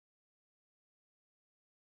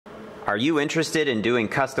Are you interested in doing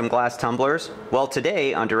custom glass tumblers? Well,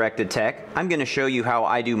 today on Directed Tech, I'm going to show you how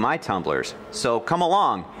I do my tumblers. So come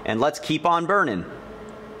along and let's keep on burning.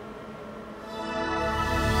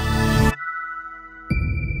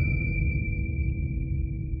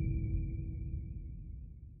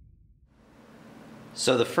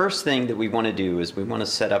 So the first thing that we want to do is we want to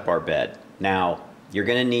set up our bed. Now, you're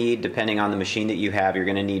going to need, depending on the machine that you have, you're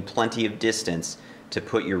going to need plenty of distance to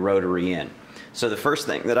put your rotary in. So the first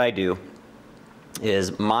thing that I do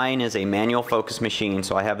is, mine is a manual focus machine,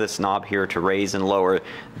 so I have this knob here to raise and lower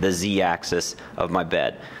the Z-axis of my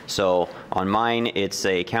bed. So on mine, it's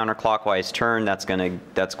a counterclockwise turn. That's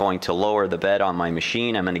going to lower the bed on my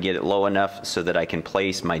machine. I'm going to get it low enough so that I can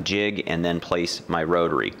place my jig and then place my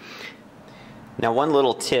rotary. Now, one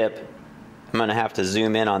little tip, I'm going to have to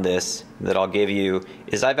zoom in on this, that I'll give you,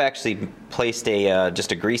 is I've actually placed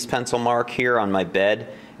just a grease pencil mark here on my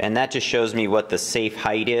bed, and that just shows me what the safe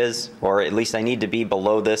height is, or at least I need to be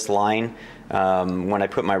below this line when I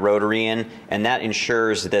put my rotary in, and that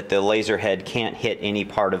ensures that the laser head can't hit any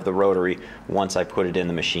part of the rotary once I put it in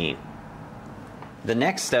the machine. The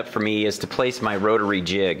next step for me is to place my rotary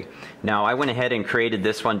jig. Now, I went ahead and created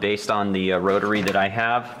this one based on the rotary that I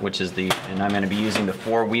have, which is and I'm going to be using the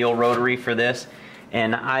 4-wheel rotary for this.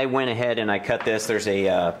 And I went ahead and I cut this. There's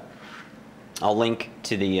I'll link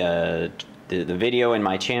to the video in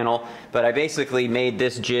my channel, but I basically made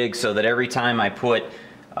this jig so that every time I put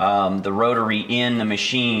the rotary in the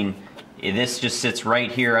machine, this just sits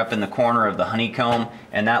right here up in the corner of the honeycomb,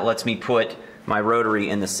 and that lets me put my rotary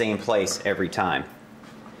in the same place every time.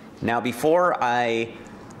 Now, before I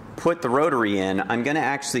put the rotary in, I'm going to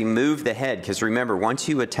actually move the head, because remember, once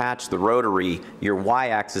you attach the rotary, your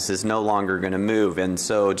Y-axis is no longer going to move, and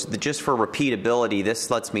so just for repeatability,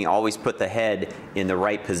 this lets me always put the head in the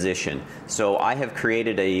right position. So I have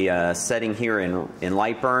created a setting here in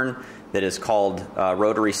Lightburn that is called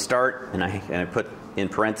rotary start, and I put in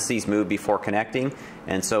parentheses move before connecting,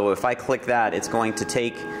 and so if I click that, it's going to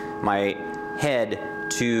take my head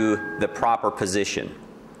to the proper position.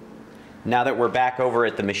 Now that we're back over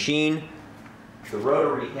at the machine, the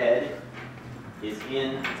rotary head is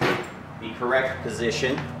in the correct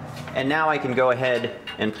position, and now I can go ahead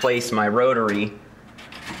and place my rotary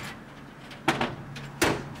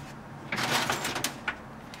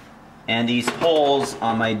and these holes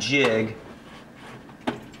on my jig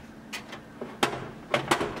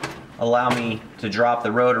allow me to drop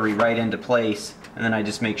the rotary right into place, and then I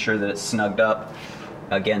just make sure that it's snugged up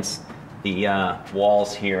against the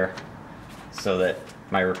walls here so that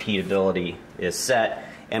my repeatability is set,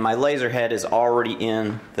 and my laser head is already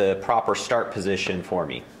in the proper start position for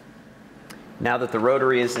me. Now that the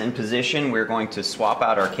rotary is in position, we're going to swap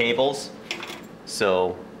out our cables.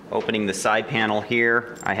 So opening the side panel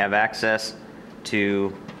here, I have access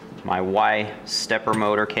to my Y stepper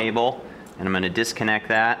motor cable, and I'm going to disconnect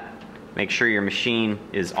that. Make sure your machine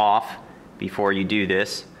is off before you do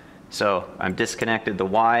this. So I'm disconnected the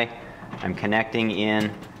Y, I'm connecting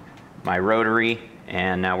in my rotary,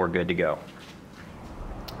 and now we're good to go.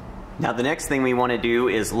 Now the next thing we want to do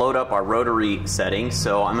is load up our rotary settings.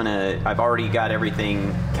 So I've already got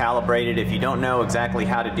everything calibrated. If you don't know exactly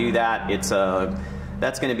how to do that,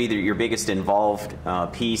 that's going to be your biggest involved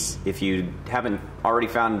piece. If you haven't already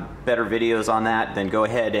found better videos on that, then go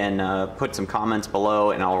ahead and put some comments below,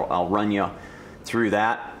 and I'll run you through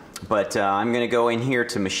that. But I'm going to go in here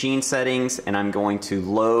to machine settings, and I'm going to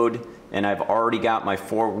load, and I've already got my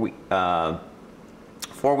four-wheel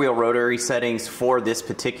rotary settings for this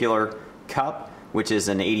particular cup, which is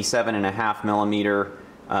an 87.5 millimeter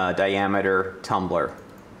diameter tumbler.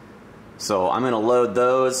 So I'm going to load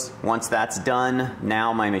those. Once that's done,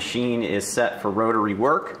 now my machine is set for rotary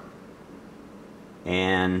work,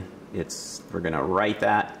 and we're going to write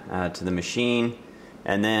that to the machine,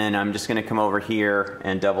 and then I'm just going to come over here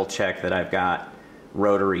and double check that I've got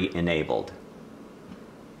rotary enabled.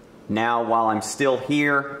 Now, while I'm still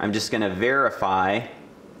here, I'm just going to verify.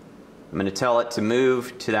 I'm going to tell it to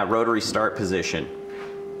move to that rotary start position.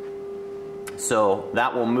 So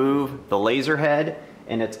that will move the laser head,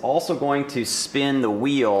 and it's also going to spin the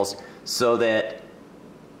wheels so that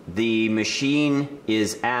the machine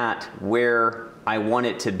is at where I want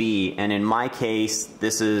it to be. And in my case,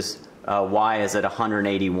 this is Y is at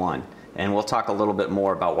 181. And we'll talk a little bit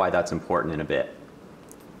more about why that's important in a bit.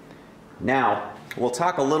 Now, we'll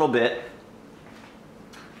talk a little bit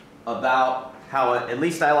about how, at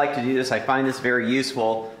least I like to do this. I find this very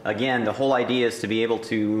useful. Again, the whole idea is to be able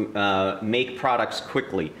to make products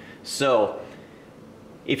quickly. So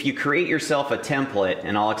if you create yourself a template,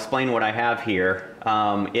 and I'll explain what I have here,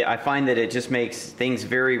 I find that it just makes things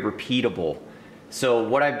very repeatable. So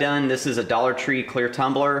what I've done, this is a Dollar Tree clear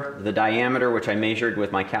tumbler. The diameter, which I measured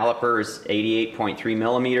with my caliper, is 88.3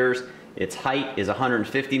 millimeters. Its height is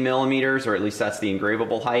 150 millimeters, or at least that's the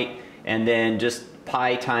engravable height. And then just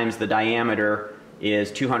pi times the diameter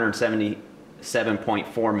is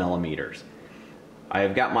 277.4 millimeters.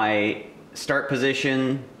 I've got my start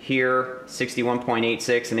position here,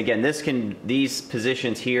 61.86, and again, these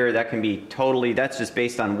positions here, that can be totally, that's just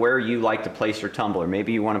based on where you like to place your tumbler.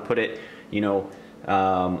 Maybe you want to put it, you know,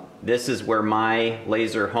 this is where my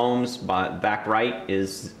laser homes, back right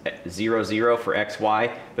is 0, 0 for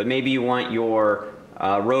XY, but maybe you want your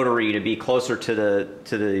rotary to be closer to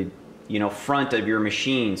the you know, front of your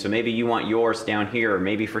machine, so maybe you want yours down here, or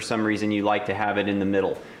maybe for some reason you like to have it in the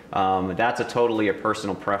middle. That's totally a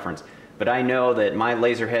personal preference. But I know that my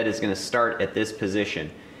laser head is going to start at this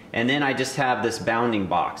position. And then I just have this bounding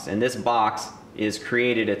box. And this box is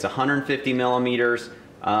created, it's 150 millimeters,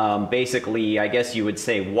 basically, I guess you would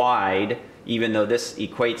say wide, even though this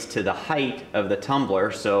equates to the height of the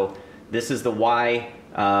tumbler. So this is the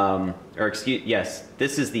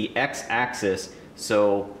this is the x-axis.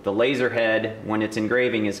 So the laser head, when it's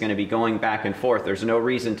engraving, is going to be going back and forth. There's no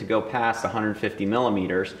reason to go past 150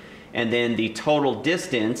 millimeters. And then the total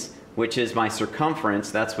distance, which is my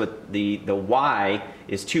circumference, that's what the y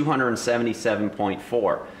is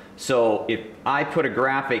 277.4. So if I put a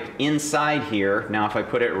graphic inside here, now if I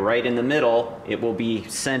put it right in the middle, it will be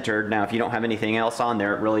centered. Now if you don't have anything else on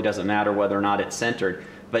there, it really doesn't matter whether or not it's centered.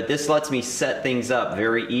 But this lets me set things up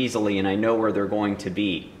very easily, and I know where they're going to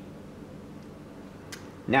be.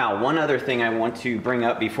 Now, one other thing I want to bring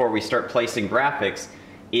up before we start placing graphics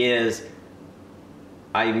is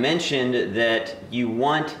I mentioned that you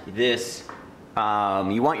want this,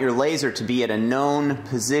 you want your laser to be at a known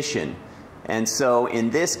position. And so in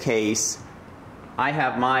this case, I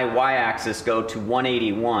have my y-axis go to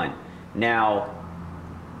 181. Now,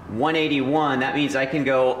 181, that means I can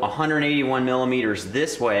go 181 millimeters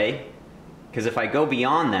this way, because if I go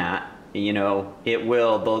beyond that, you know, it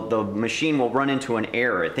will, the machine will run into an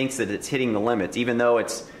error. It thinks that it's hitting the limits, even though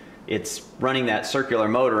it's running that circular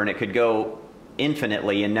motor, and it could go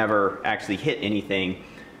infinitely and never actually hit anything.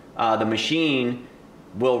 The machine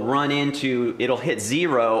will run into, it'll hit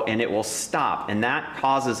 0 and it will stop, and that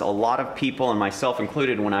causes a lot of people, and myself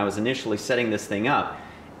included, when I was initially setting this thing up,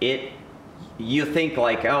 you think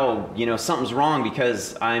like, oh, you know, something's wrong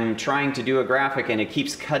because I'm trying to do a graphic and it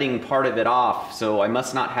keeps cutting part of it off, so I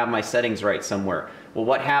must not have my settings right somewhere. Well,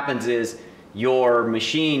 what happens is your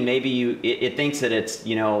machine, maybe it thinks that it's,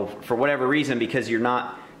 you know, for whatever reason, because you're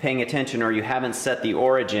not paying attention or you haven't set the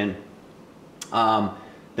origin,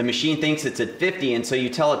 the machine thinks it's at 50, and so you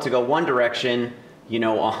tell it to go one direction, you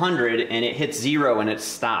know, 100, and it hits 0 and it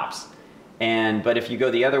stops. But if you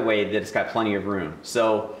go the other way, that it's got plenty of room.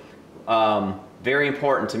 So very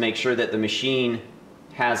important to make sure that the machine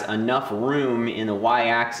has enough room in the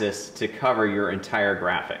y-axis to cover your entire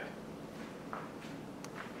graphic.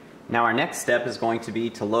 Now our next step is going to be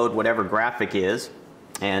to load whatever graphic is,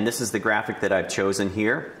 and this is the graphic that I've chosen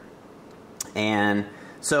here. And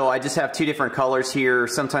so I just have two different colors here.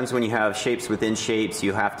 Sometimes when you have shapes within shapes,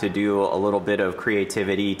 you have to do a little bit of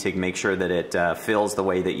creativity to make sure that it fills the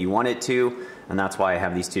way that you want it to, and that's why I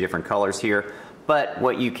have these two different colors here. But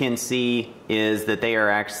what you can see is that they are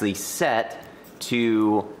actually set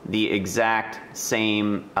to the exact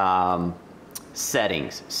same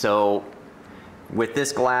settings. So with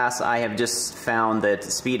this glass, I have just found that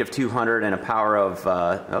speed of 200 and a power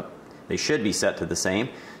of, they should be set to the same,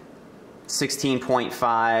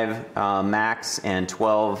 16.5 max and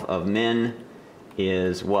 12 of min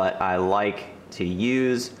is what I like to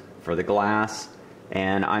use for the glass.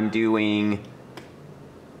 And I'm doing,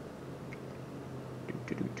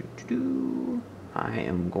 I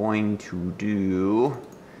am going to do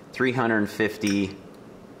 350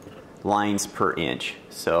 lines per inch.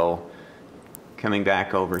 So coming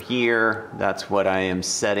back over here, that's what I am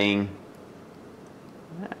setting.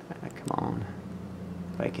 Come on,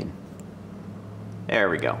 if I can. There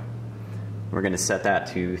we go. We're going to set that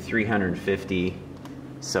to 350.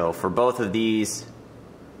 So for both of these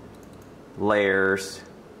layers,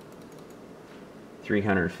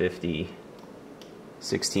 350,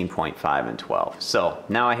 16.5, and 12. So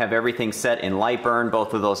now I have everything set in light burn.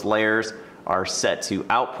 Both of those layers are set to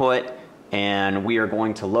output, and we are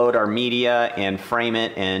going to load our media and frame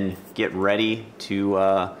it and get ready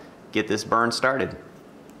to get this burn started.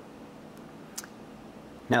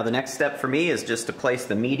 Now the next step for me is just to place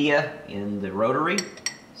the media in the rotary.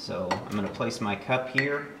 So I'm going to place my cup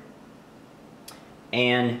here,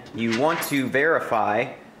 and you want to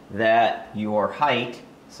verify that your height,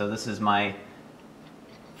 so this is my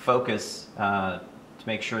focus to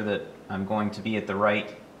make sure that I'm going to be at the right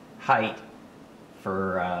height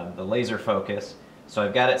for the laser focus. So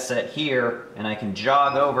I've got it set here, and I can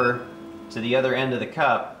jog over to the other end of the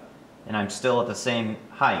cup, and I'm still at the same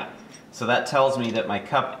height. So that tells me that my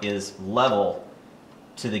cup is level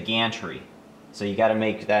to the gantry. So you got to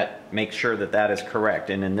make sure that that is correct.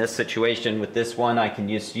 And in this situation with this one, I can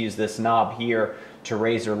just use this knob here to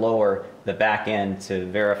raise or lower the back end to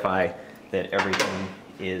verify that everything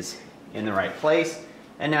is in the right place.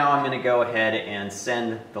 And now I'm going to go ahead and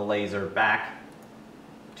send the laser back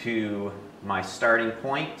to my starting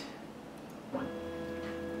point.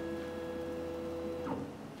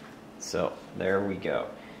 So there we go.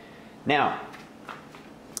 Now,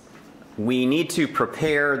 we need to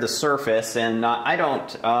prepare the surface, and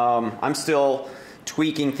I'm still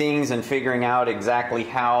tweaking things and figuring out exactly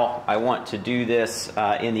how I want to do this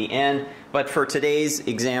in the end. But for today's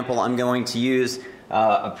example, I'm going to use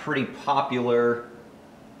a pretty popular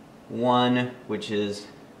one, which is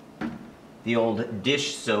the old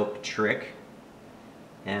dish soap trick.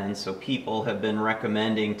 And so people have been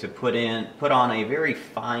recommending to put on a very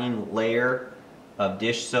fine layer of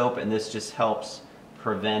dish soap, and this just helps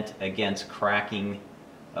prevent against cracking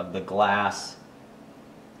of the glass.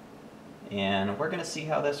 And we're going to see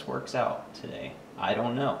how this works out today. I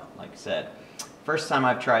don't know, like I said. First time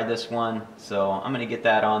I've tried this one, so I'm going to get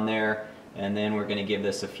that on there, and then we're going to give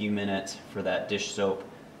this a few minutes for that dish soap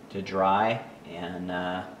to dry, and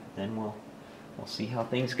then we'll see how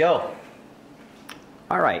things go.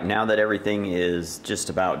 Alright, now that everything is just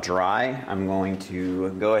about dry, I'm going to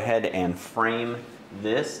go ahead and frame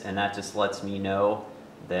this, and that just lets me know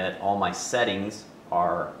that all my settings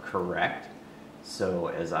are correct. So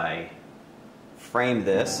as I frame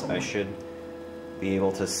this, I should be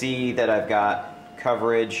able to see that I've got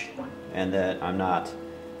coverage and that I'm not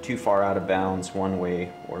too far out of bounds one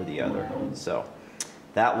way or the other. So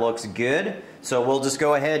that looks good. So we'll just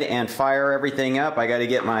go ahead and fire everything up. I got to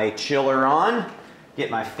get my chiller on, get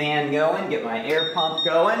my fan going, get my air pump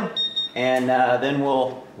going, and then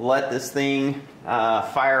we'll let this thing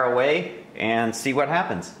fire away and see what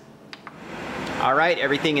happens. All right,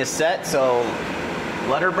 everything is set, so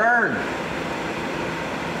let her burn.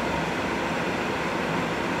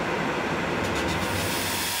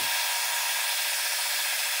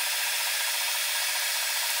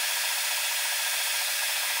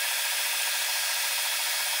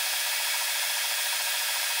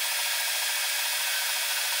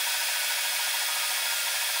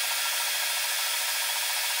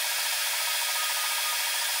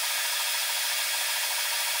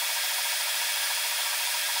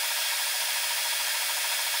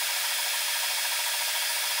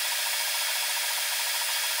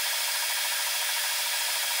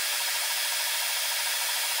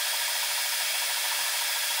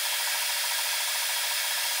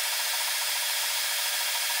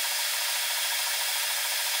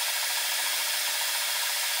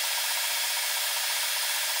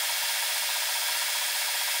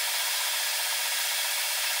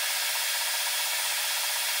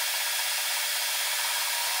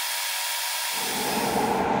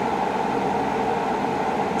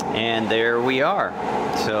 And there we are.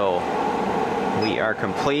 So we are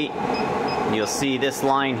complete. You'll see this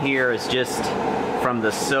line here is just from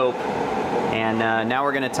the soap. And now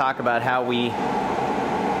we're going to talk about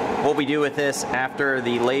what we do with this after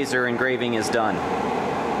the laser engraving is done.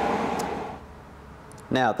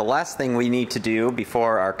 Now, the last thing we need to do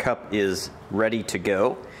before our cup is ready to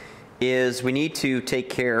go is we need to take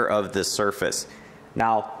care of the surface.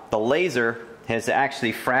 Now, the laser has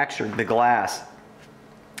actually fractured the glass.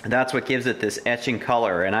 That's what gives it this etching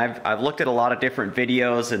color. And I've looked at a lot of different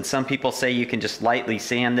videos, and some people say you can just lightly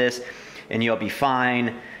sand this and you'll be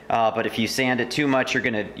fine. But if you sand it too much, you're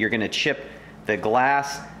gonna chip the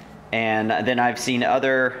glass. And then I've seen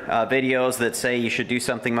other videos that say you should do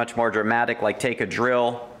something much more dramatic, like take a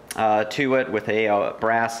drill to it with a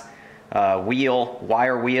brass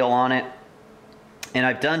wire wheel on it. And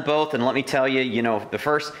I've done both, and let me tell you,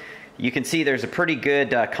 you can see there's a pretty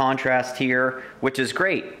good contrast here, which is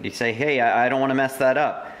great. You say, hey, I don't want to mess that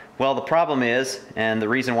up. Well, the problem is, and the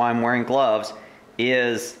reason why I'm wearing gloves,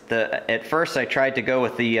 is at first I tried to go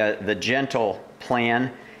with the gentle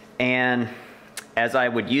plan, and as I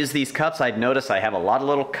would use these cups, I'd notice I have a lot of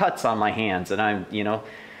little cuts on my hands, and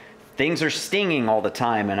things are stinging all the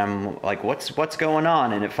time, and I'm like, what's going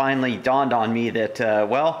on? And it finally dawned on me that,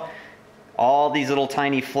 well, all these little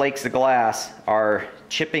tiny flakes of glass are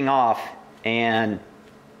chipping off, and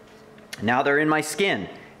now they're in my skin,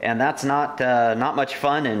 and that's not much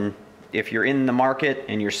fun. And if you're in the market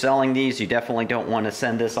and you're selling these, you definitely don't want to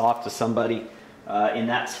send this off to somebody in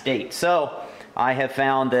that state. So I have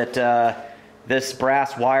found that this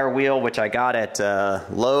brass wire wheel, which I got at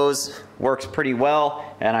Lowe's, works pretty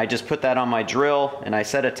well, and I just put that on my drill and I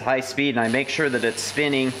set it to high speed and I make sure that it's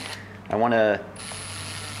spinning. I want to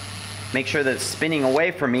make sure that it's spinning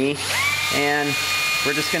away from me, and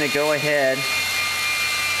we're just going to go ahead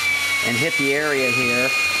and hit the area here,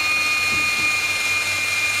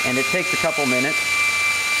 and it takes a couple minutes,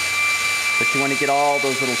 but you want to get all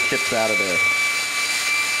those little chips out of there.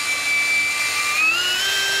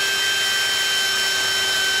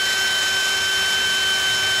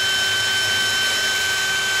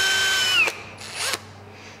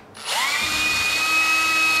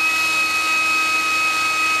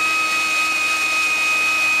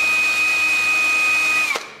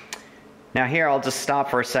 Now here I'll just stop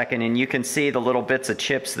for a second and you can see the little bits of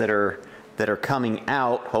chips that are coming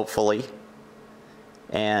out, hopefully.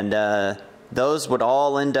 And those would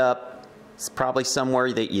all end up probably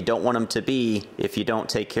somewhere that you don't want them to be if you don't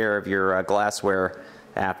take care of your glassware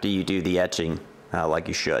after you do the etching like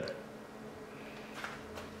you should.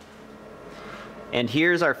 And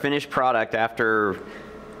here's our finished product after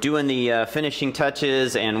doing the finishing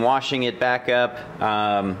touches and washing it back up.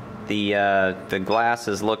 The glass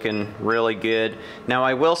is looking really good. Now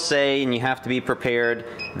I will say, and you have to be prepared,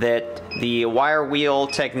 that the wire wheel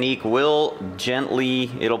technique will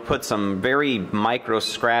it'll put some very micro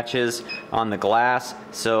scratches on the glass,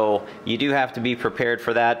 so you do have to be prepared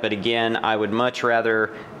for that. But again, I would much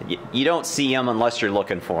rather, you don't see them unless you're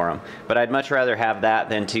looking for them, but I'd much rather have that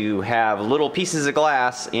than to have little pieces of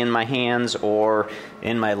glass in my hands or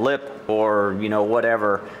in my lip or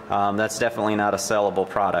whatever. That's definitely not a sellable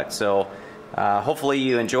product. So hopefully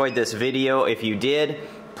you enjoyed this video. If you did,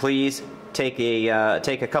 please take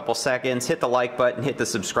a couple seconds, hit the like button, hit the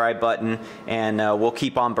subscribe button, and we'll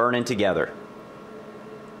keep on burning together.